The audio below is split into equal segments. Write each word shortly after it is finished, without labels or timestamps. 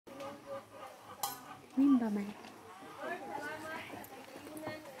Mimba man.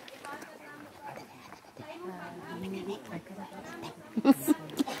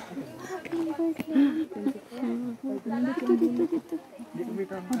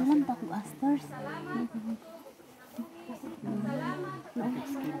 Madalang pa kung asters.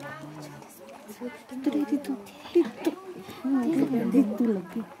 Dito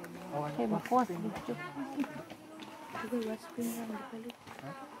lagi. Kaya makuha sa dito. Sige, wash cream lang magpalit.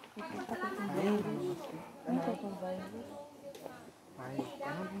 Takot ang virus. Ano ka pang virus? Ay,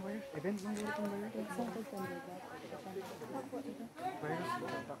 ano yung virus? Event lang ulit yung virus? Example from the Virus?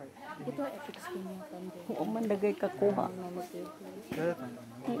 ito epic skin yung pande. Oo man dagay kakuha. Datan.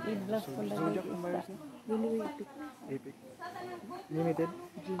 Ang idlas ko lagi Zodiac yung virus isda. na? Dili epic. Epic. Limited?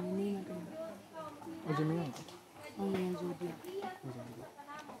 Gemini na rin. O Gemini ito? Ang yung zodiac.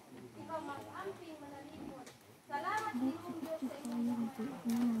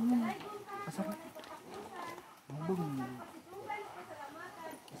 Asa ka? Mabang.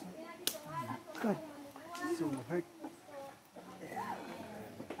 God. So hurt.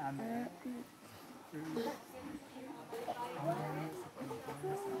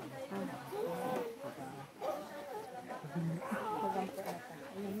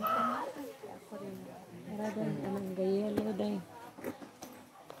 Paradan anang gayelo day.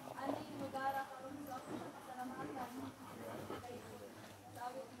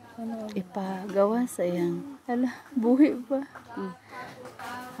 Ipagawa sa iyang. Hala, buhi pa.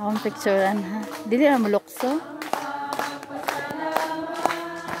 Akong picturean ha. Dili na malukso.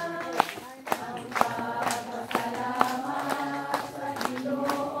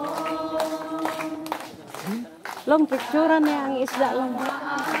 Long picture niya ang isda lang.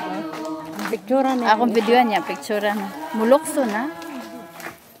 Picture niya. Akong videoan niya, picturean. Mulukso na.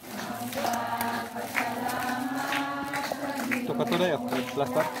 Ito ka to na yun?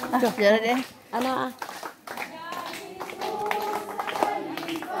 Plaster? Dara de. Ano ah?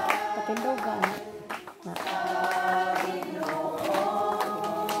 Patindog ka.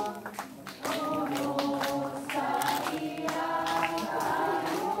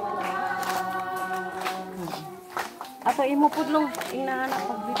 Ato imo pudlong inahanap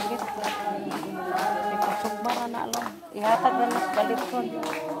pagbibigit. Ipasok bara na lang. Ihatag na nas balitkon.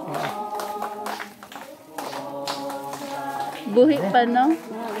 Buhi pa no?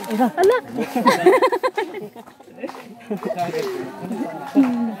 Hala.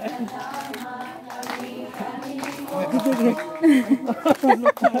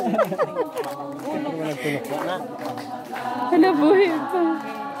 Hala, buhi pa.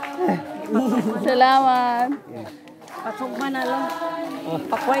 Salamat. Pasok man na lang.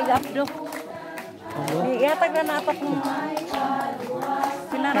 Pakway gapdo. Ihatag na napat mo.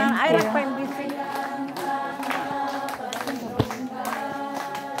 Sila na ay nagpa-imbisi.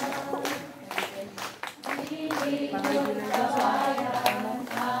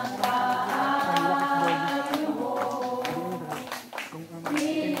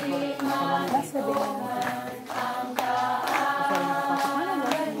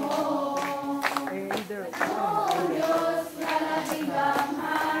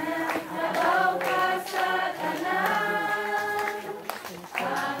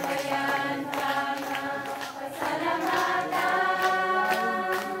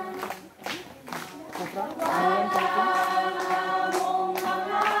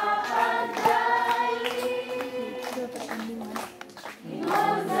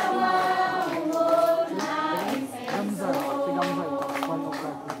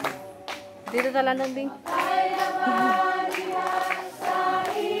 Dito sa London din.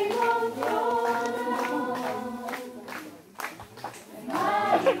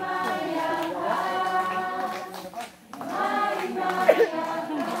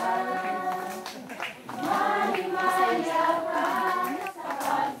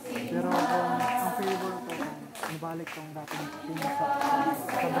 Pero ang favor ko, nabalik tong dating team sa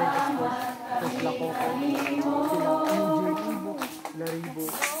Brent Sports, Coach Lacoco, sila MJ Ibo, Laribo,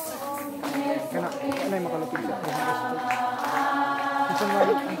 kanay makalapit sa Brent Sports. Season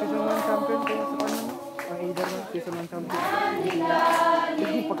 1, ang season 1 champion ko sa kanan, ang Aider ng season 1 champion.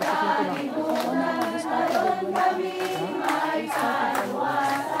 Yung pagkakasin ko na.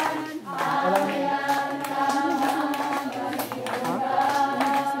 Wala na yun.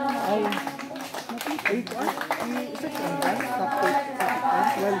 Ay, isa siya ang guard, top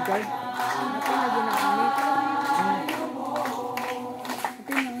 8, wild guard. Ito na ginamit.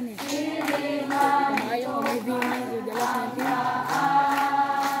 Ito na ulit. Kumayo ko may vinay. Idalas natin.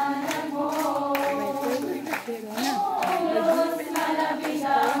 Pero na.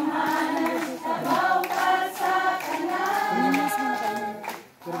 Ini mas mga kayo.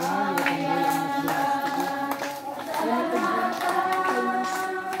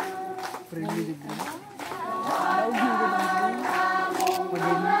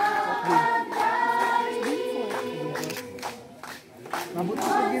 Mabot ko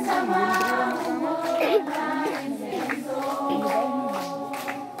sa game 3 lang kasama.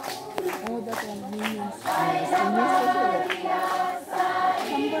 Oh, dati ang minions. Inis ko siya.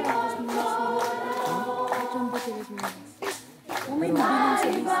 Sambar ako sa minions. Chamba sila sa minions. Oh, may nabiling sa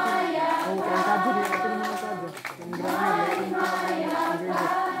list. Oh, kaya kadyo rin ako ng mga kadyo. Yung grammar, yung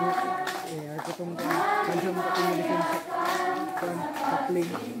ako itong kadyo mo katong lisensya. Sa play.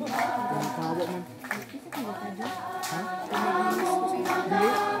 Yung pahawa man. Isa ka ba kadyo? Ha? Pinaginis ko sa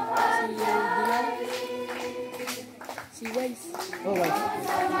Dili? si Wise. Oh, wait.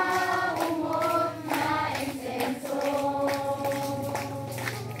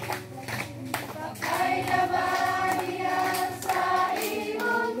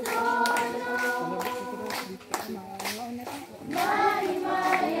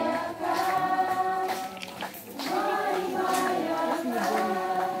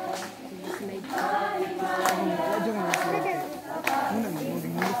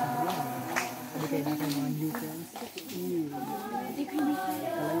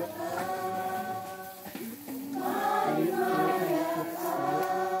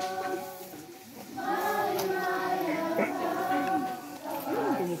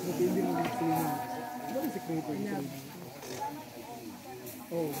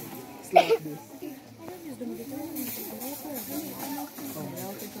 Oh, it's like this.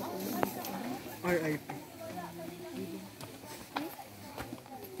 RIP. RIP.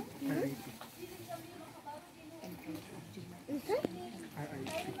 RIP.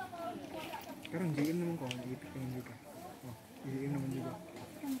 Karang GM naman ko, ipik naman juga. Oh, GM naman juga.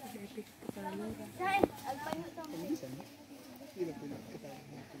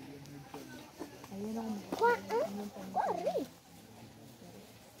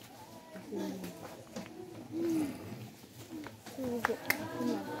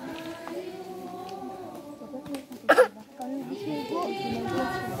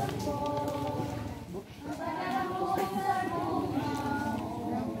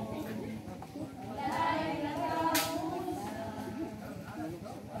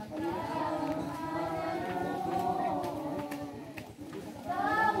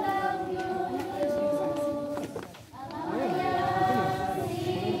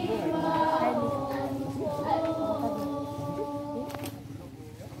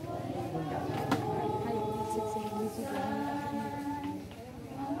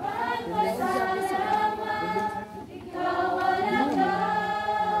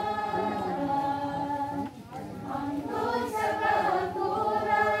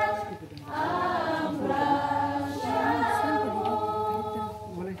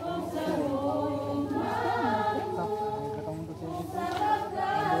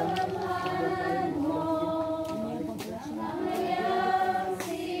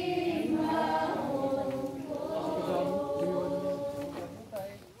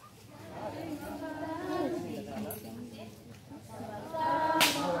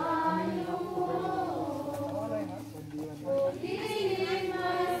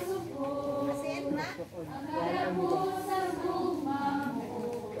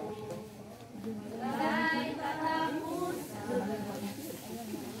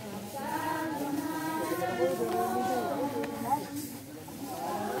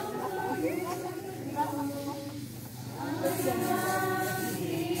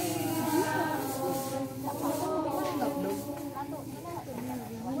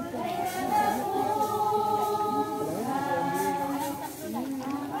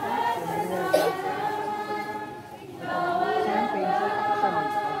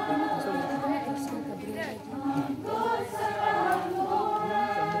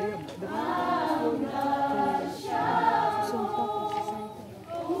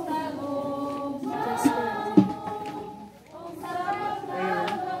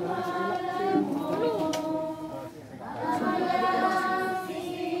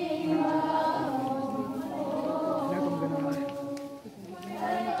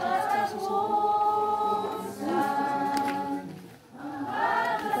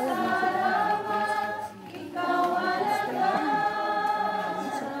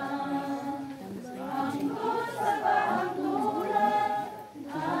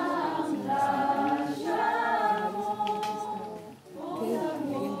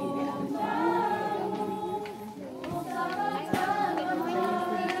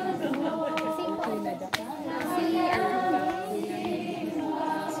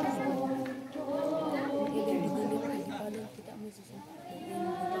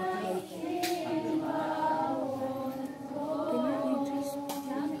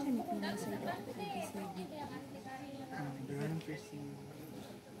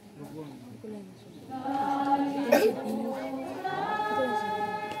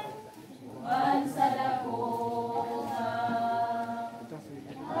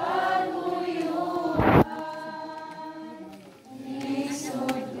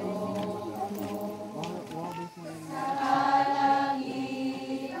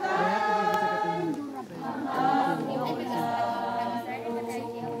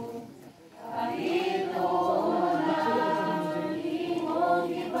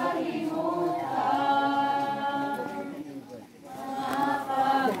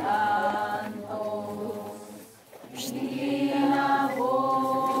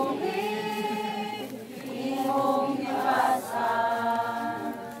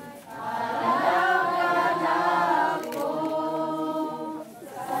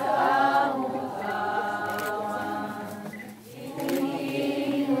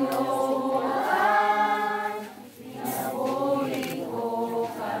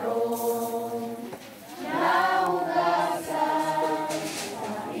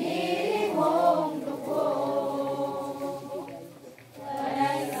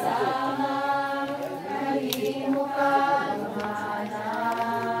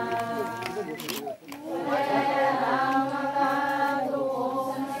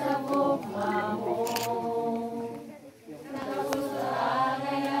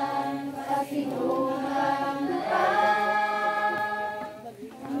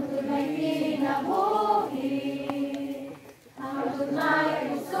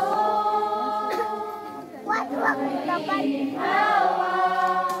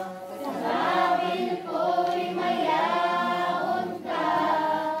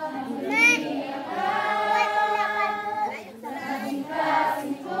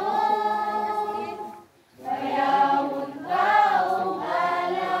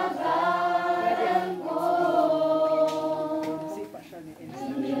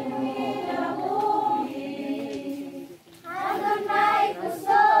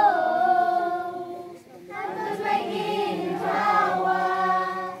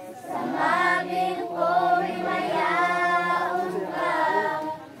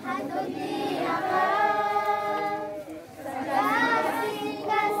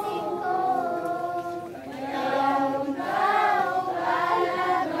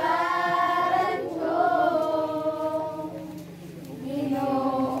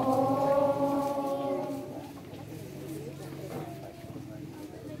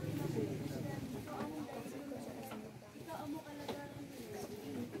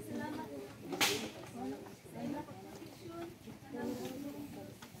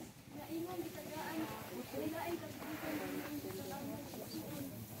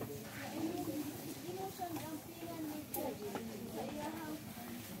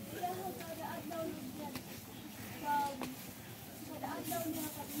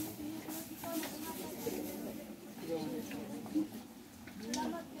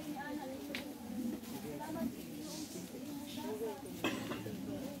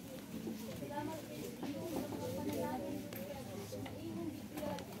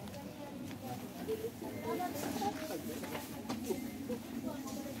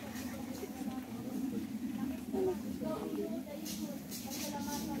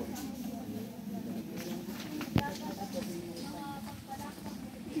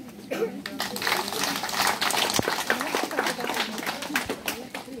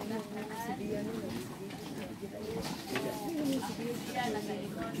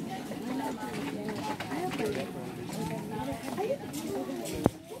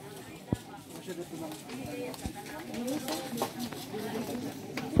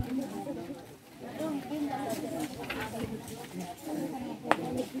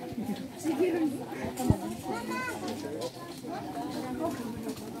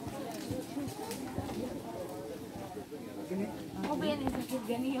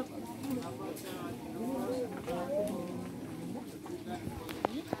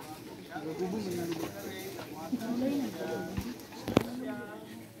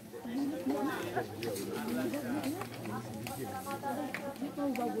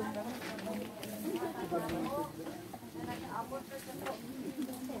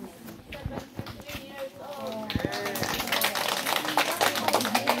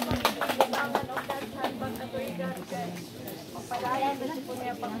 Pagpadayan na po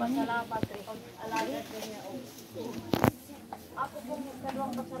niya pagpasalamat sa alagat niya. Ako po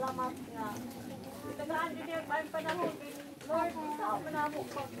magkaroon pasalamat nga. Itagaan din niya ang panahon. Lord, ikaw manamo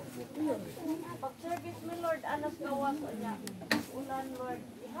ko. Pag-service mo, Lord, anas gawas niya. Ulan, Lord,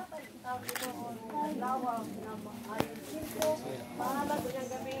 ihatag ikaw dito ang lawang na maayon. Simpo, bahala ko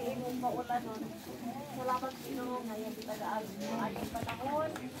niyang gamihin mong paulanon. Salamat Ginoo ngayon itagaan mo ayong panahon.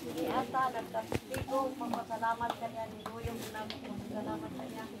 Iata, nagtastigo, papasalamat kanya ni Duyong na salamat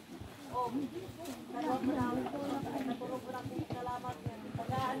kanya. O, nagawag mo na ako, natulog mo na akong salamat niya.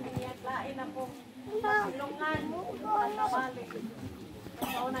 Tagaan niya, lain na po. Pasilungan mo, at nabalik.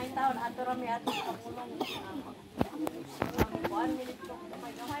 Sa unang taon, ato rami ato pangulong. Kuan minito,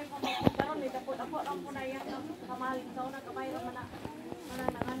 kamay mo na. Karoon, ako lang po na yan. Kamalik sa unang kamay naman na. Mana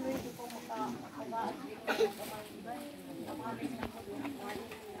nangandoy di po makabaas dito sa kamay. Kamalik na po.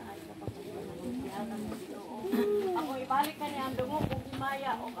 Ako ibalik ka niya ang dungo kung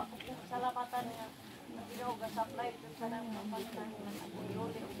himaya o ako kung salamatan niya. Ginoo ga supply dun sa nang kapalitan ng ako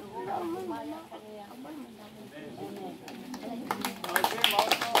iulit dungo kung himaya ka niya. Okay,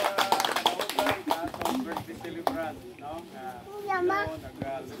 mauto birthday celebrant, no?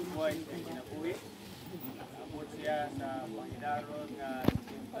 Nag-lupoy sa kinabuhi. Abot siya sa Panginoon nga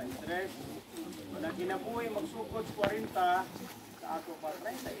 33. Kung nagkinabuhi magsukod sa 40, sa ako pa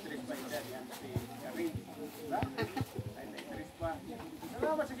 33 pa siya yan si Karin. Diba? 33 pa.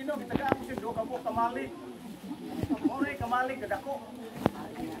 Salamat sa Ginoo, kitagaan mo siya do kamo kamalig. Moray kamalig kadako.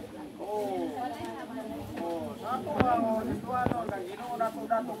 Oh. Sa ato ang ritualo ng Ginoo nato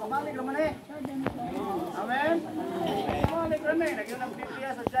dato kamalig naman eh. Amen. Kamalig naman eh. Nagyon ang Biblia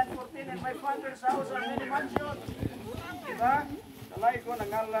sa John 14, and my Father's house are many mansions. Diba? Kalay ko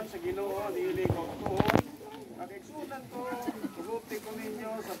nangalan sa Ginoo, niili ko tuhod. Pag-eksunan ko, tuguti ko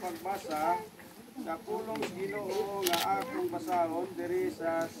ninyo sa pagbasa sa pulong Ginoo nga akong basahon diri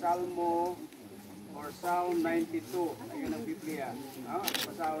sa Salmo or Psalm 92. Ayun ang Biblia. Ang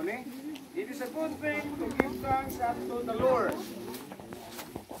pasahon eh. It is a good thing to give thanks unto the Lord,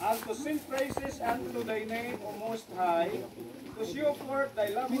 and to sing praises unto thy name, O Most High, to show forth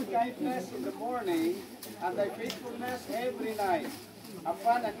thy loving kindness in the morning, and thy faithfulness every night.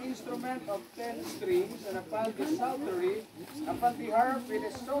 Upon an instrument of 10 strings, and upon the psaltery, upon the harp with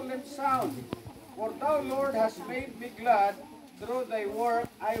a solemn sound. For thou, Lord, hast made me glad. Through thy work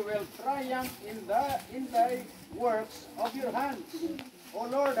I will triumph in thy works of your hands. O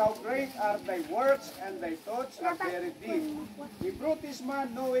Lord, how great are thy works, and thy thoughts are very deep. The brutish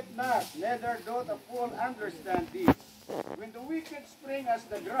man knoweth not, neither doth a fool understand thee. When the wicked spring as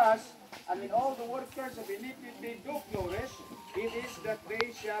the grass, and when all the workers of iniquity do flourish, it is that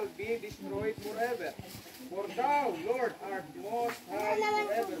they shall be destroyed forever. For thou, Lord, art most high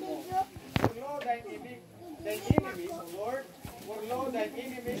forevermore. For lo, thine enemies, O Lord, for lo, thine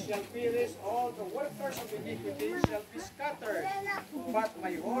enemies shall perish, all the workers of iniquity shall be scattered. But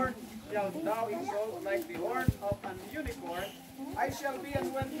my horn shalt thou exalt like the horn of an unicorn. I shall be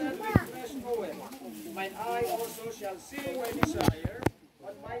anointed with fresh oil. Mine eye also shall see my desire,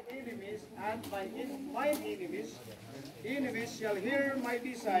 but my enemies and mine enemies shall hear my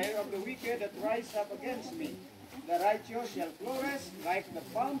desire of the wicked that rise up against me. The righteous shall flourish like the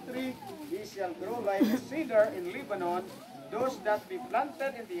palm tree, he shall grow like a cedar in Lebanon. Those that be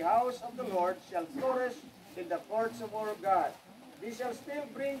planted in the house of the Lord shall flourish in the courts of our God. They shall still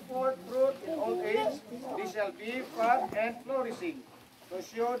bring forth fruit in old age. They shall be fat and flourishing, to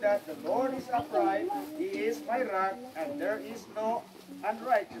show that the Lord is upright, He is my rock, and there is no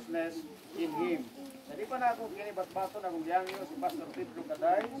unrighteousness in Him. Hindi pa na ako kinibat-bato na kung diangyo si Pastor Pedro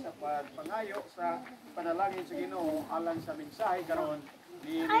Caday sa pagpangayo sa panalangin sa Ginoo alang sa mensahe karon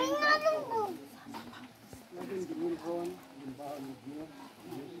ni Laging ginilhon, limbaon ni Diyos,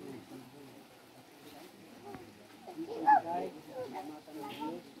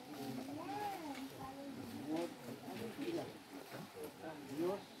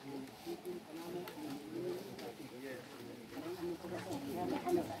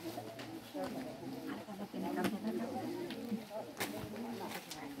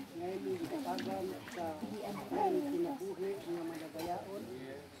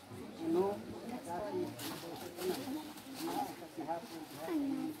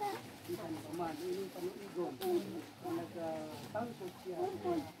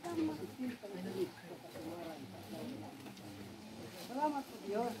 salamat po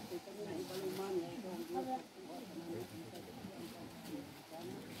Diyos, kay kami na ibaluman na ito ang Diyos at buhat na namin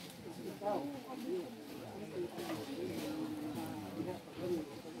ikaw, Diyos,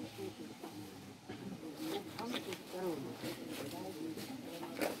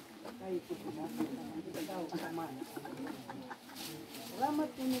 salamat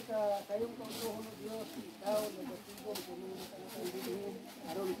po ni kayong kautuhon o Diyos, ikaw na batigong puno na kanakang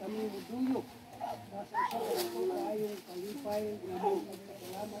aron kami muduyok nasa isa na ito kayong kalipay na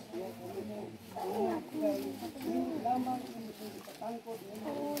salamat po kami mo kay lamang yung patangkod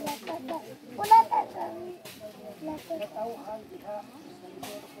natauhan diha sa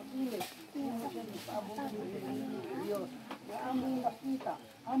lugar ko pilit mo siya ipabog ng Diyos na among nakita,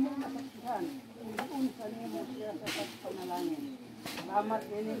 among nasaksihan kung sa nimo siya sa pagpanalangin. Salamat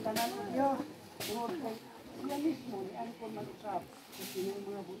din tanan o Diyos tungod kay siya mismo ni angkon mag-usap sa sining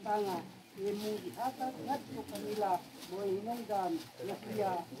mga butanga imong gihatag ngadto kanila mo'y hinungdan na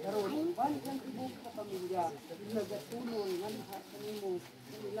siya karon bansang tibok sa pamilya nagatuloy nganha kanimo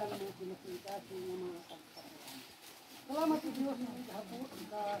ilang mga kinasintasi ng mga pagpapalangin. Salamat sa Diyos na ikahapot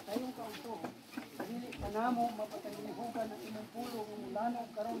sa kayong kautuhan. Dili ka namo mapatagilihugan ang imong pulong ng lanong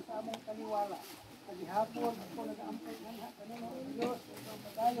karon sa among kaliwala. Kagihapon ako nag-ampay nganha kanimo Diyos sa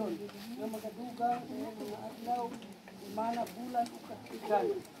padayon na magadugang sa mga adlaw mana bulan o kasigan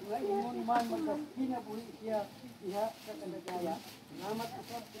nga ingon man magkinabuhi siya diha sa kalagaya. Salamat po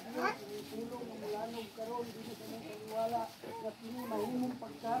sa Diyos ng tulong ng mulanog karon dito sa mga kaliwala na kini mahimong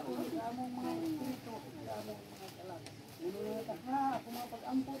pagkaon sa among mga espiritu sa among mga kalag. Ulo na takna ako mga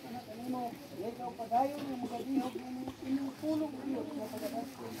pag-ampot na kanimo ikaw padayon ng mga dihog ng inyong tulong Diyos na pagadas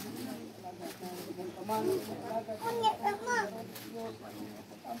ko ng kamano ng kalagat ng Diyos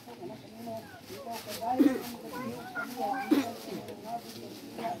pag-ampot na kanimo ikaw padayon ng mga dihog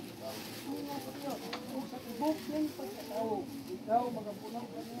sa sa tibok ng pagkatao, ikaw magapunaw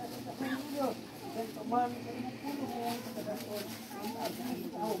kaniya sa dakong Diyos, dahil paman sa imong puno mo sa kadakon ang ating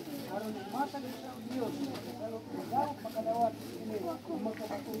tao. Aron ang matag sa Diyos, magkakalot na gawat makadawat ini, kung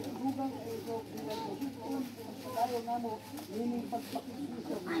magkakatulugang ay ito, bilang magiging ang pagkatayo na mo, nining pagpakita